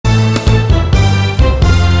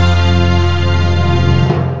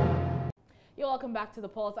Welcome back to The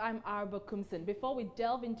Pulse. I'm Arba Kumsin. Before we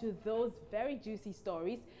delve into those very juicy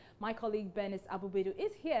stories, my colleague Bernice Abubedu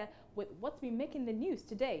is here with what's been making the news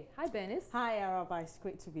today. Hi, Bernice. Hi, Araba. It's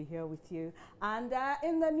great to be here with you. And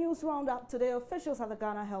in the news roundup today, officials at the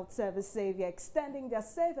Ghana Health Service say they're extending their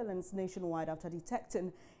surveillance nationwide after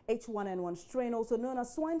detecting H1N1 strain, also known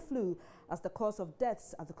as swine flu, as the cause of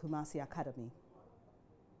deaths at the Kumasi Academy.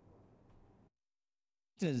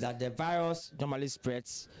 That the virus normally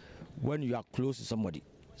spreads when you are close to somebody.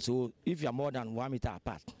 So if you are more than 1 meter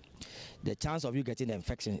apart, the chance of you getting the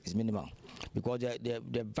infection is minimal because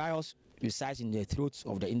the virus resides in the throat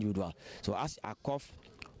of the individual. So as I cough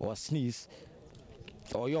or sneeze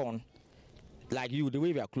or yawn, like you, the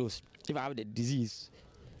way we are close, if I have the disease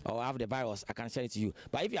or I have the virus, I can send it to you.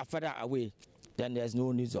 But if you are further away, then there's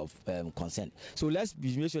no need of consent. So let's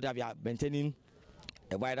make sure that we are maintaining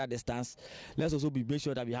a wider distance. Let's also make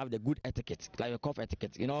sure that we have the good etiquette, like a cough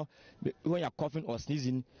etiquette. You know, when you're coughing or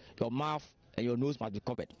sneezing, your mouth and your nose must be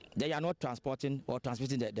covered. They are not transporting or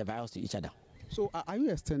transmitting the virus to each other. So are you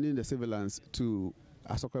extending the surveillance to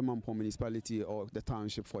Asokwemampo municipality or the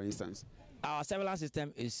township, for instance? Our surveillance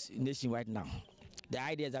system is nationwide now. The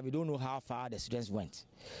idea is that we don't know how far the students went.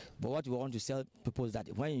 But what we want to tell people is that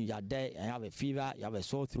when you are there and you have a fever, you have a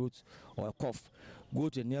sore throat or a cough, go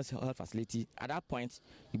to the nearest health facility. At that point,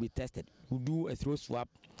 you'll be tested. We'll do a throat swab.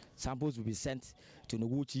 Samples will be sent to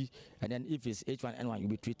Noguchi, and then if it's H1N1, you'll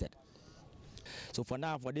be treated. So for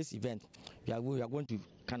now, for this event, we are going to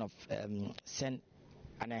kind of send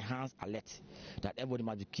an enhanced alert that everybody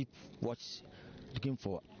must keep watch, looking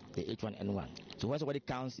for the H1N1. So when somebody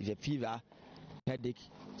counts, if a fever, headache,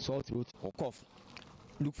 sore throat, or cough,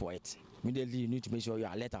 look for it. Immediately, you need to make sure you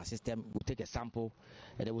alert our system. We'll take a sample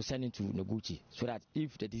and they will send it to Noguchi, so that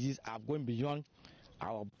if the disease are going beyond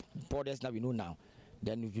our borders that we know now,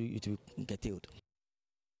 then it will get killed.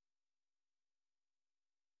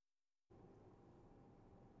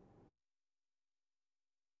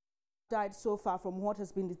 Died so far from what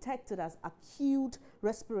has been detected as acute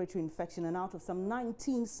respiratory infection, and out of some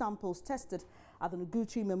 19 samples tested at the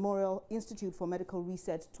Noguchi Memorial Institute for Medical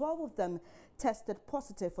Research, 12 of them tested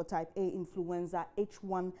positive for type A influenza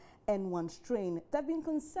H1N1 strain. There have been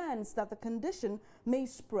concerns that the condition may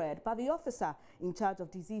spread, but the officer in charge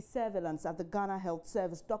of disease surveillance at the Ghana Health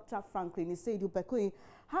Service, Dr. Franklin Isedu Bekui,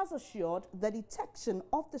 has assured the detection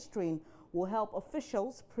of the strain will help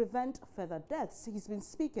officials prevent further deaths. He's been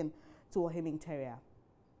speaking to Ohiming Terrier.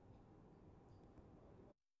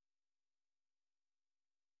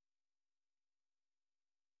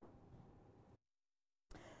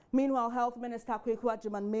 Meanwhile, Health Minister Kweku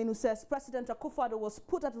Agyeman-Menu says President Akufo-Addo was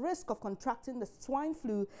put at risk of contracting the swine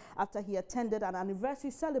flu after he attended an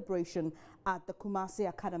anniversary celebration at the Kumasi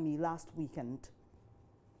Academy last weekend.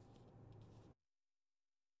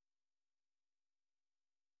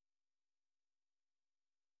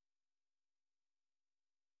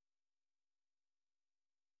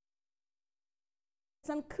 It's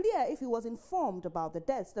unclear if he was informed about the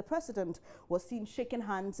deaths. The president was seen shaking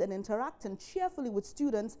hands and interacting cheerfully with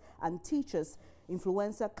students and teachers.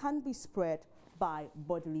 Influenza can be spread by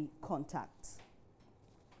bodily contact.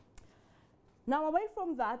 Now, away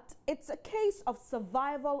from that, it's a case of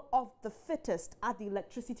survival of the fittest at the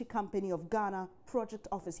Electricity Company of Ghana project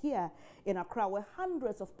office here in Accra, where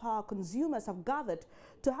hundreds of power consumers have gathered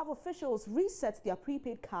to have officials reset their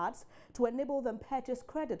prepaid cards to enable them purchase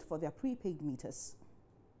credit for their prepaid meters.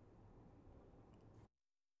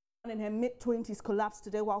 In her mid-20s collapsed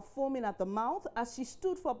today while foaming at the mouth as she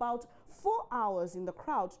stood for about 4 hours in the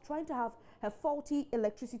crowd trying to have her faulty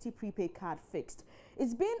electricity prepaid card fixed.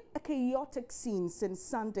 It's been a chaotic scene since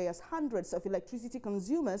Sunday as hundreds of electricity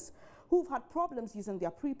consumers who've had problems using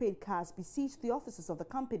their prepaid cards besieged the offices of the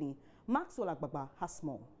company. Maxwell Agbagba has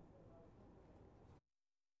more.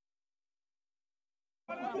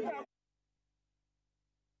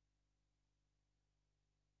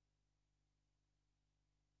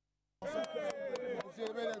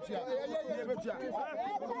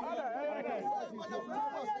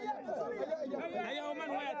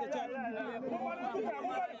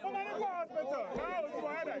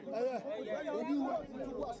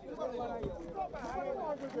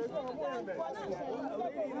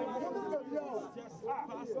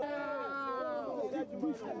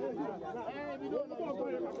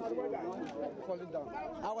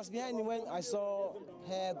 I was behind him when I saw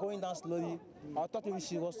her going down slowly. I thought maybe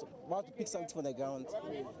she was about to pick something from the ground.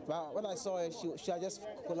 But when I saw her, she had just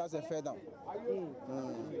collapsed and fell down.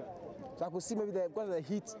 So I could see maybe because of the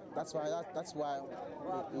heat, that's why.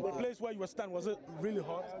 The place where you were standing, was it really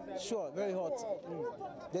hot? Sure, very hot.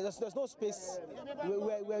 There's no space.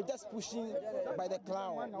 We're just pushing by the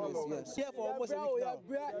cloud. Yes. Here for almost a week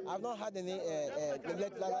now. I've not had any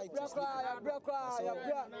light to sleep. So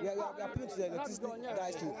we are appealing to the electricity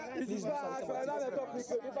guys to please do something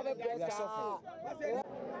about it. We are suffering.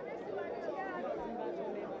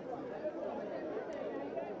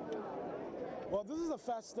 Well, this is the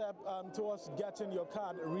first step towards getting your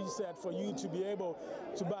card reset for you to be able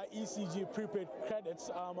to buy ECG prepaid credits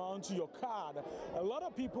onto your card. A lot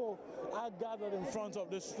of people are gathered in front of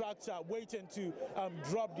this structure waiting to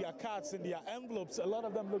drop their cards in their envelopes. A lot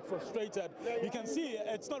of them look frustrated. You can see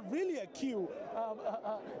it's not really a queue.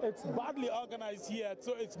 It's badly organized here,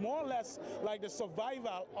 so it's more or less like the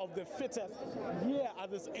survival of the fittest here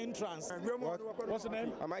at this entrance. What's your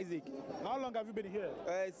name? I'm Isaac. How long have you been here?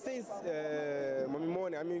 Since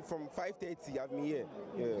morning, I mean from 5:30 I've been here.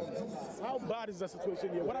 Yeah. How bad is the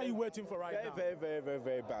situation here? What are you waiting for right now?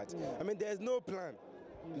 Very bad. I mean, there's no plan.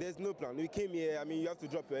 There's no plan. We came here, I mean, you have to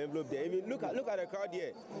drop your envelope there. I mean, look at the crowd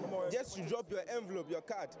here. Just to drop your envelope, your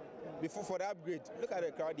card, before for the upgrade. Look at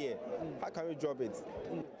the crowd here. How can we drop it?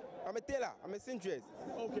 I'm a tailor, I'm a seamstress.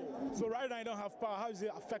 Okay, so right now you don't have power. How is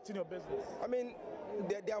it affecting your business? I mean,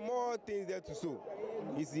 there are more things there to sew,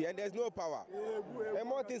 you see, and there's no power. And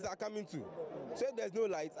more things are coming too. So if there's no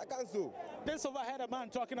lights, I can't sew. This overhead a man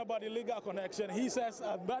talking about illegal connection. He says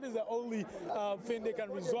that is the only thing they can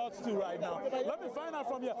resort to right now. Let me find out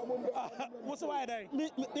from you. What's the why there?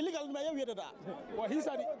 Illegal, well, he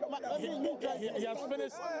said he has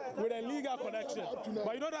finished with a legal connection.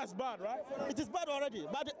 But you know that's bad, right? It is bad already.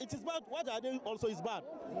 But it is bad. What are they also is bad.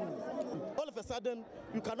 All of a sudden,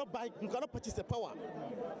 you cannot purchase the power.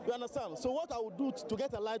 You understand? So what I would do to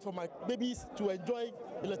get a light for my babies to enjoy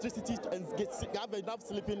electricity and have enough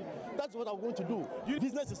sleeping, that's what I'm going to do.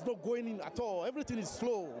 Business is not going in at all. Everything is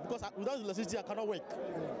slow because without electricity I cannot work.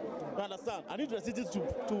 You understand? I need electricity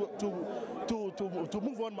to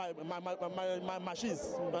move on my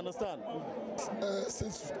machines. You understand?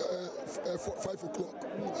 Since 5 o'clock.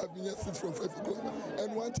 I've been here since from 5 o'clock.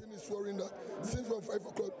 And one thing is worrying that since from 5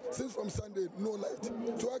 o'clock, since from Sunday, no light.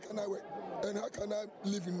 So how can I work? And how can I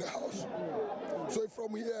live in the house? So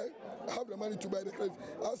from here, I have the money to buy the credit.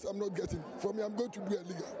 As I'm not getting, from here I'm going to do a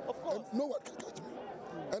legal. And no one can catch me.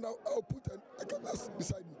 And I'll put a cutlass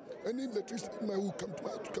beside me. Any electricity man who come to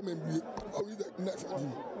my to come and be, I'll use the knife and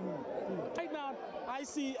him. Right now, I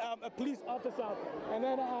see a police officer and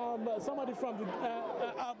then somebody from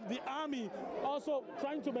the army also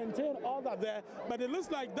trying to maintain all that there, but it looks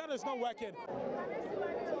like that is not working.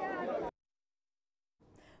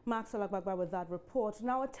 Mark Salagbagba with that report.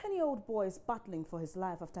 Now, a 10-year-old boy is battling for his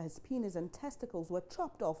life after his penis and testicles were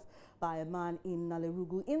chopped off by a man in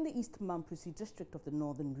Nalerugu in the East Mamprisi district of the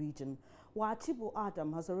northern region. While Chibu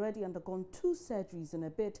Adam has already undergone 2 surgeries in a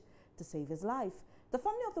bid to save his life. The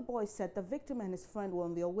family of the boy said the victim and his friend were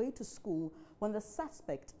on their way to school when the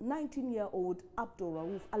suspect, 19-year-old Abdul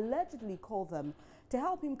Rauf, allegedly called them to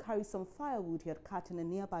help him carry some firewood he had cut in a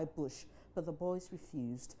nearby bush, but the boys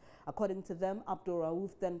refused. According to them, Abdul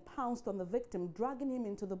Rauf then pounced on the victim, dragging him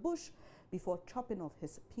into the bush before chopping off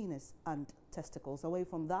his penis and testicles. Away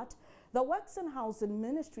from that, the Works and Housing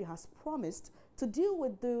Ministry has promised to deal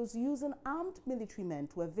with those using armed military men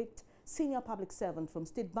to evict senior public servants from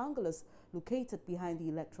state bungalows located behind the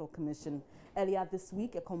Electoral Commission. Earlier this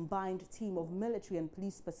week, a combined team of military and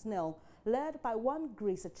police personnel led by one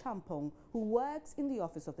Grace Champong, who works in the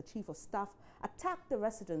office of the Chief of Staff, attacked the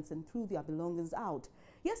residents and threw their belongings out.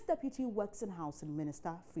 Yes, Deputy Works and Housing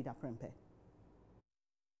Minister Frida Prempe.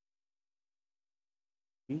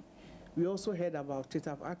 We also heard about it.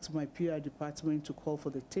 I've asked my PR department to call for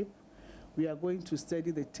the tape. We are going to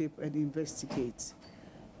study the tape and investigate.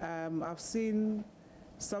 I've seen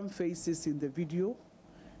some faces in the video,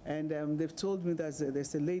 and they've told me that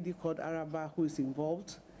there's a lady called Araba who is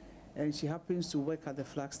involved, and she happens to work at the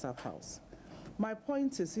Flagstaff House. My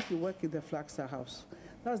point is, if you work in the Flagstaff House,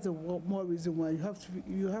 that's the more reason why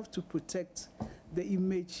you have to protect the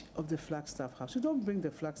image of the Flagstaff House. You don't bring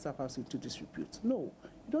the Flagstaff House into disrepute. No,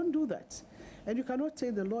 you don't do that. And you cannot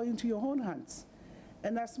take the law into your own hands.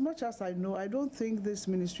 And as much as I know, I don't think this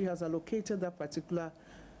ministry has allocated that particular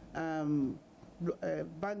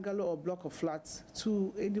bungalow or block of flats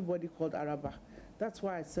to anybody called Araba. That's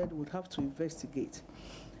why I said we'd have to investigate.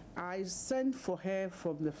 I sent for her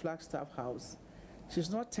from the Flagstaff House. She's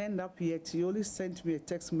not turned up yet. She only sent me a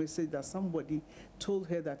text message that somebody told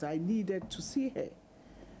her that I needed to see her.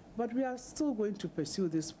 But we are still going to pursue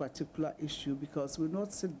this particular issue because we will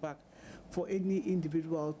not sit back for any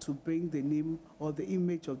individual to bring the name or the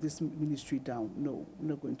image of this ministry down. No, we're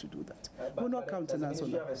not going to do that. We're not counting us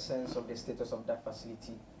on that. Does the ministry have a sense of the status of that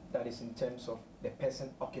facility, that is in terms of the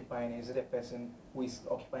person occupying? Is it a person who is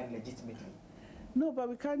occupying legitimately? No, but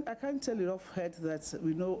I can't tell you off head that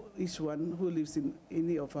we know each one who lives in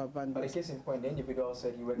any of our bungalows. But the case in point, the individual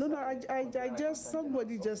said you were... No,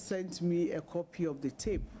 somebody just sent me a copy of the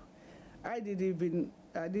tape. I didn't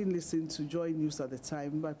listen to JoyNews at the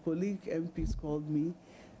time. My colleague MPs called me,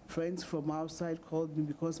 friends from outside called me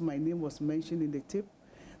because my name was mentioned in the tape.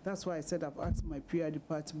 That's why I said I've asked my PR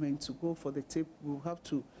department to go for the tape. We'll have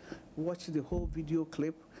to watch the whole video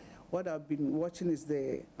clip. What I've been watching is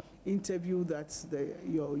the interview that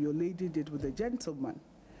your lady did with the gentleman.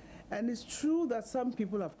 And it's true that some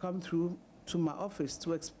people have come through to my office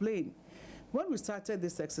to explain. When we started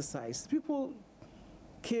this exercise, people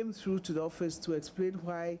came through to the office to explain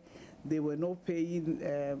why they were not paying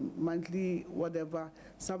monthly whatever.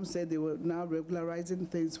 Some said they were now regularizing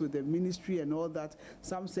things with the ministry and all that.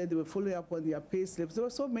 Some said they were following up on their pay slips. There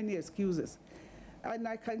were so many excuses. And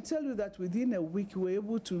I can tell you that within a week, we were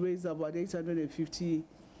able to raise about 850,000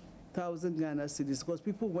 Ghana cedis because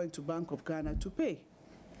people went to Bank of Ghana to pay.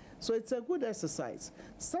 So it's a good exercise.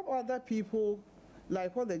 Some other people,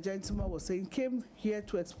 like what the gentleman was saying, came here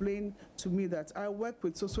to explain to me that I work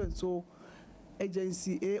with so-and-so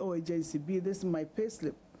agency A or agency B, this is my pay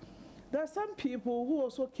slip. There are some people who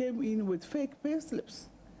also came in with fake pay slips.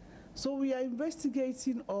 So we are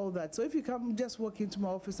investigating all that. So if you come just walk into my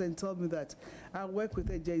office and tell me that I work with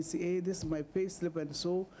agency A, this is my pay slip, and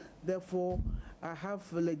so therefore I have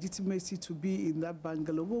legitimacy to be in that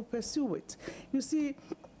bungalow, we'll pursue it. You see,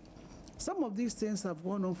 some of these things have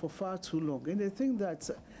gone on for far too long, and I think that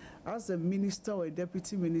as a minister or a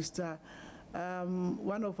deputy minister,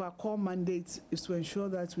 one of our core mandates is to ensure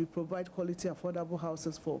that we provide quality, affordable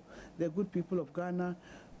houses for the good people of Ghana.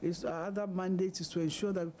 Our other mandate is to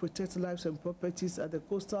ensure that we protect lives and properties at the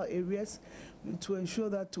coastal areas, to ensure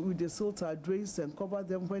that we desilt our drains and cover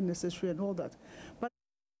them when necessary and all that. But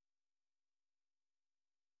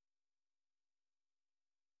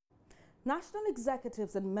national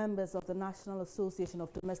executives and members of the National Association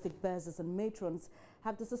of Domestic Bursars and Matrons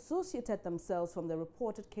have disassociated themselves from the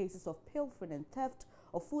reported cases of pilfering and theft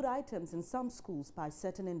of food items in some schools by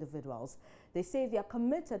certain individuals. They say they are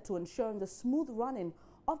committed to ensuring the smooth running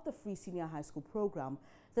of the free senior high school program.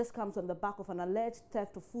 This comes on the back of an alleged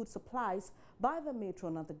theft of food supplies by the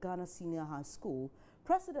matron at the Ghana Senior High School.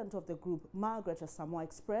 President of the group, Margaret Asamoah,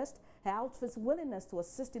 expressed her outfit's willingness to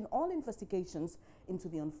assist in all investigations into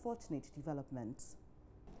the unfortunate developments.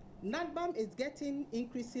 NADBAM is getting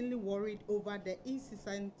increasingly worried over the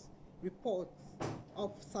incessant reports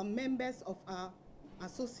of some members of our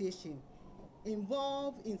association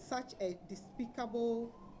involved in such a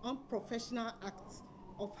despicable, unprofessional act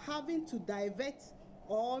of having to divert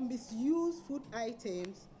or misuse food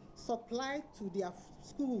items supplied to their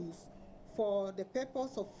schools for the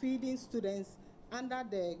purpose of feeding students under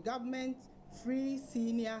the government free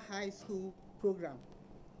senior high school program.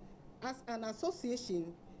 As an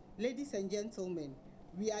association, ladies and gentlemen,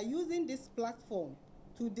 we are using this platform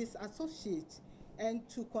to disassociate and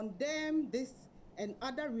to condemn this and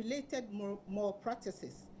other related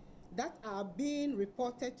malpractices that are being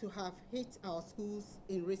reported to have hit our schools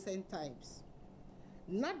in recent times.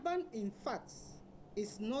 NADBAM, in fact,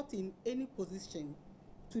 is not in any position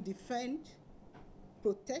to defend,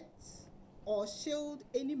 protect, or shield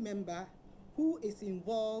any member who is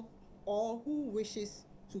involved or who wishes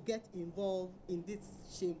to get involved in this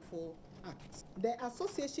shameful act. The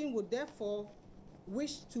association would therefore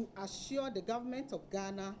wish to assure the government of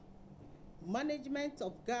Ghana, management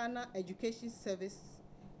of Ghana Education Service,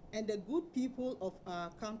 and the good people of our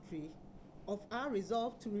country of our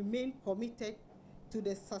resolve to remain committed to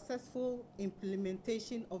the successful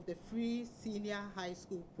implementation of the free senior high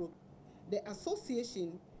school program. The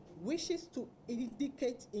association wishes to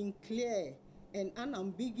indicate in clear and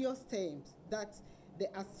unambiguous terms that the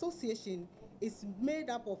association is made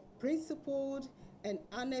up of principled and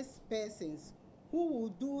honest persons who will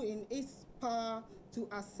do in its power to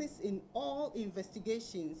assist in all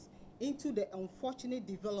investigations into the unfortunate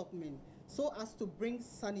development so as to bring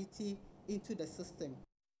sanity into the system.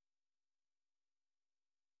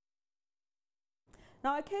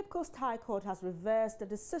 Now, a Cape Coast High Court has reversed a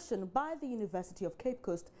decision by the University of Cape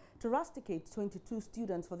Coast to rusticate 22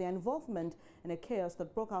 students for their involvement in a chaos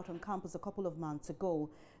that broke out on campus a couple of months ago.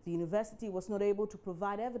 The university was not able to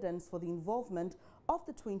provide evidence for the involvement of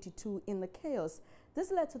the 22 in the chaos.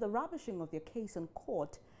 This led to the rubbishing of their case in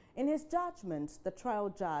court. In his judgment, the trial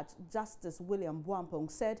judge, Justice William Bwampong,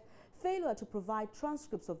 said failure to provide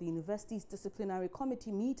transcripts of the university's disciplinary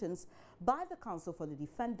committee meetings by the counsel for the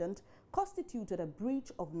defendant constituted a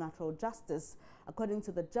breach of natural justice. According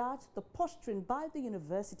to the judge, the posturing by the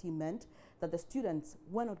university meant that the students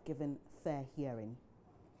were not given fair hearing.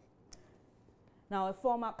 Now, a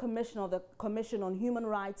former commissioner of the Commission on Human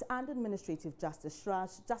Rights and Administrative Justice,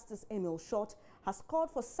 SHRAJ, Justice Emil Short, has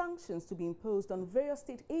called for sanctions to be imposed on various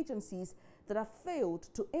state agencies that have failed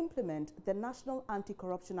to implement the National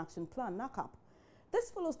Anti-Corruption Action Plan, NACAP. This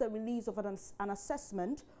follows the release of an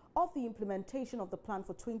assessment of the implementation of the plan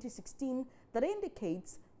for 2016 that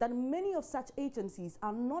indicates that many of such agencies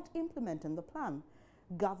are not implementing the plan.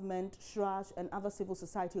 Government, SHRAJ, and other civil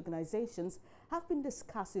society organizations have been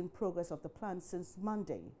discussing progress of the plan since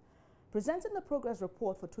Monday. Presenting the progress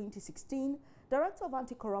report for 2016, Director of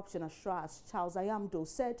Anti-Corruption at SHRAJ, Charles Ayamdo,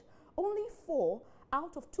 said only 4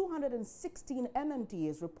 out of 216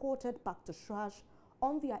 MMDAs reported back to SHRAJ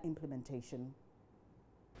on their implementation.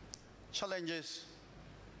 Challenges,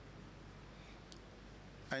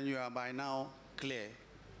 and you are by now clear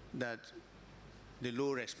that the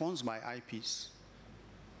low response by IPs.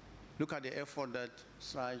 Look at the effort that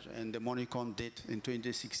SHRAJ and the MONICOM did in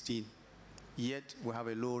 2016, yet we have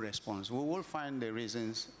a low response. We will find the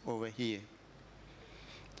reasons over here.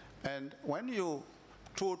 And when you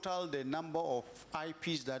total the number of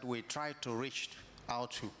IPs that we tried to reach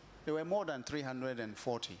out to, there were more than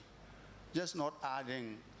 340, just not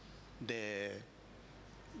adding the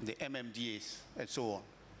MMDAs and so on.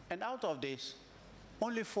 And out of this,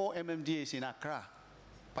 only 4 MMDAs in Accra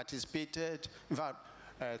participated, in fact,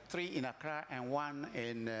 3 in Accra and 1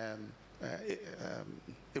 in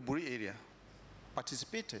Eburi area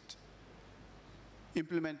participated,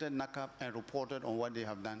 implemented NACAP and reported on what they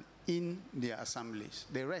have done in their assemblies.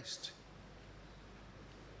 The rest.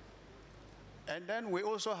 And then we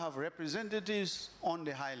also have representatives on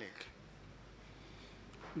the High Lake.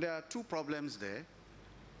 There are 2 problems there.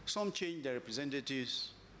 Some change the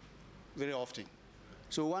representatives very often.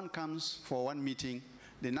 So one comes for one meeting,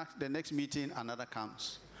 the next meeting another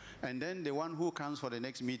comes. And then the one who comes for the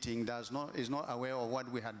next meeting is not aware of what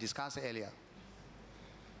we had discussed earlier.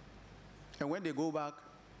 And when they go back,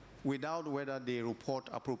 without whether they report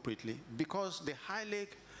appropriately, because the High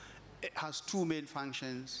Lake has 2 main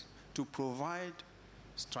functions: to provide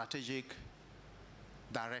strategic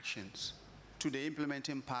directions to the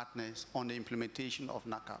implementing partners on the implementation of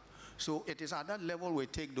NACAP. So it is at that level we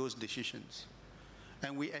take those decisions.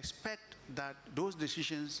 And we expect that those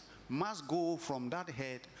decisions must go from that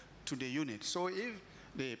head to the unit. So if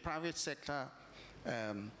the private sector,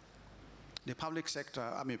 the public sector,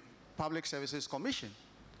 Public Services Commission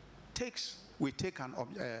we take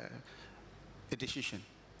a decision,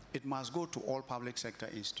 it must go to all public sector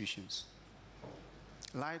institutions.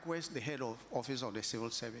 Likewise, the head of office of the civil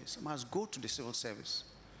service must go to the civil service.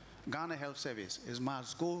 Ghana Health Service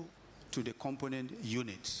must go to the component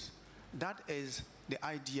units. That is the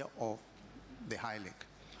idea of the High Lake.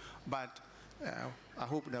 But I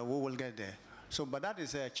hope that we will get there. So, but that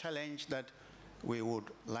is a challenge that we would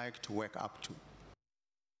like to work up to.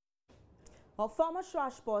 Well, former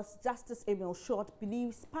SHRAJ boss Justice Emil Short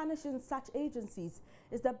believes punishing such agencies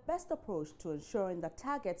is the best approach to ensuring that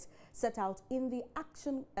targets set out in the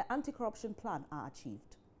anti-corruption plan are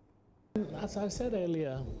achieved. As I said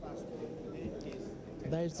earlier,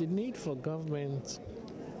 there is the need for government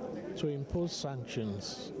to impose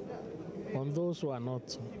sanctions on those who are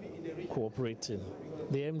not cooperating,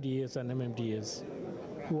 the MDAs and MMDAs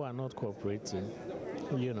who are not cooperating,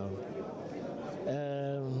 you know.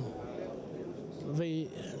 The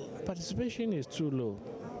participation is too low,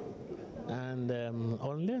 and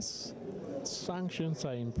unless sanctions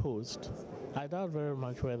are imposed, I doubt very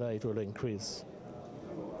much whether it will increase,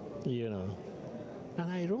 you know.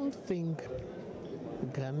 And I don't think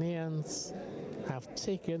Ghanaians have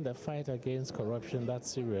taken the fight against corruption that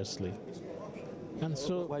seriously. And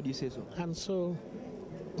so, why do you say so? And so,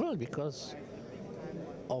 well, because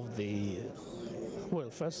of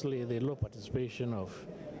firstly, the low participation of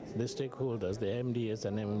the stakeholders, the MDAs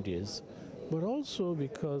and MMDAs, but also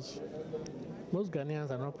because most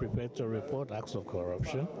Ghanaians are not prepared to report acts of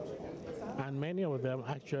corruption, and many of them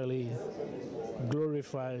actually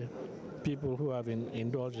glorify people who have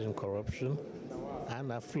indulged in corruption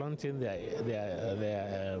and are flaunting their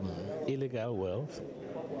illegal wealth.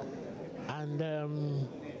 And a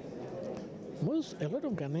lot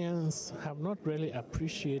of Ghanaians have not really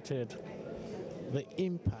appreciated the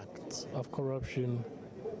impact of corruption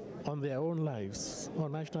on their own lives,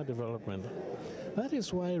 on national development. That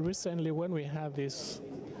is why recently when we had this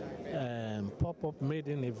pop-up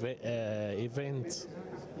maiden event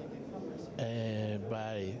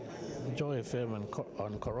by Joy FM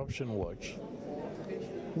on Corruption Watch,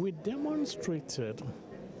 we demonstrated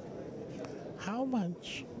how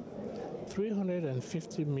much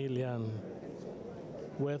 350 million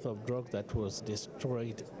worth of drug that was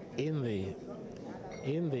destroyed in the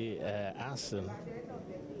arson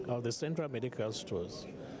of the central medical stores,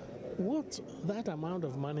 what that amount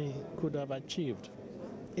of money could have achieved.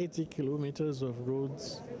 80 kilometers of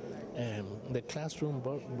roads, the classroom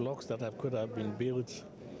blocks that could have been built,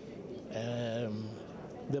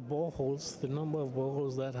 the boreholes, the number of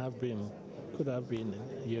boreholes that could have been,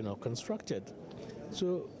 constructed.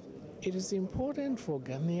 So it is important for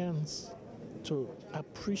Ghanaians to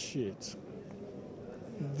appreciate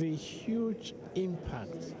the huge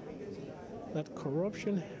impact that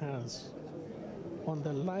corruption has on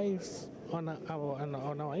the lives, on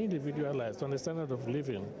our individual lives, on the standard of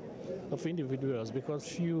living of individuals, because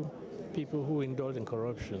few people who indulge in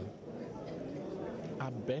corruption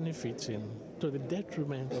are benefiting to the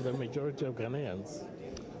detriment of the majority of Ghanaians.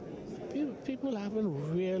 People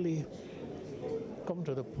haven't really come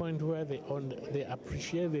to the point where they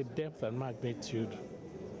appreciate the depth and magnitude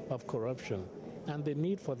of corruption and the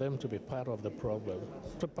need for them to be part of the problem,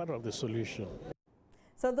 part of the solution.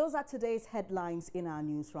 So those are today's headlines in our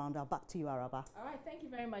news roundup. Back to you, Araba. All right, thank you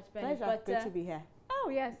very much, Ben. Pleasure. Good to be here. Oh,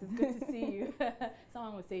 yes, it's good to see you.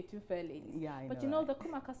 Someone would say 2 fair ladies. Yeah, I know. But you know, the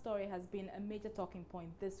Kumaka story has been a major talking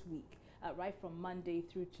point this week, right from Monday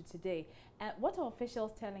through to today. What are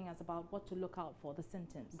officials telling us about what to look out for, the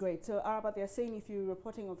symptoms? Great. So, Araba, they're saying if you're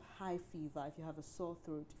reporting of high fever, if you have a sore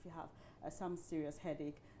throat, if you have some serious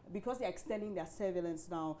headache, because they're extending their surveillance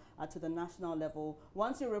now to the national level,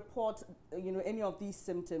 once you report, any of these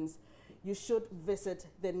symptoms, you should visit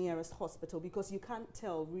the nearest hospital, because you can't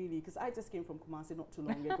tell really, because I just came from Kumasi not too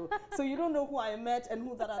long ago. So you don't know who I met and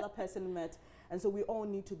who that other person met. And so we all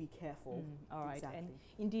need to be careful. All right, exactly. And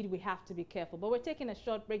indeed we have to be careful. But we're taking a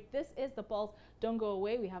short break. This is The Pulse. Don't go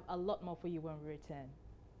away. We have a lot more for you when we return.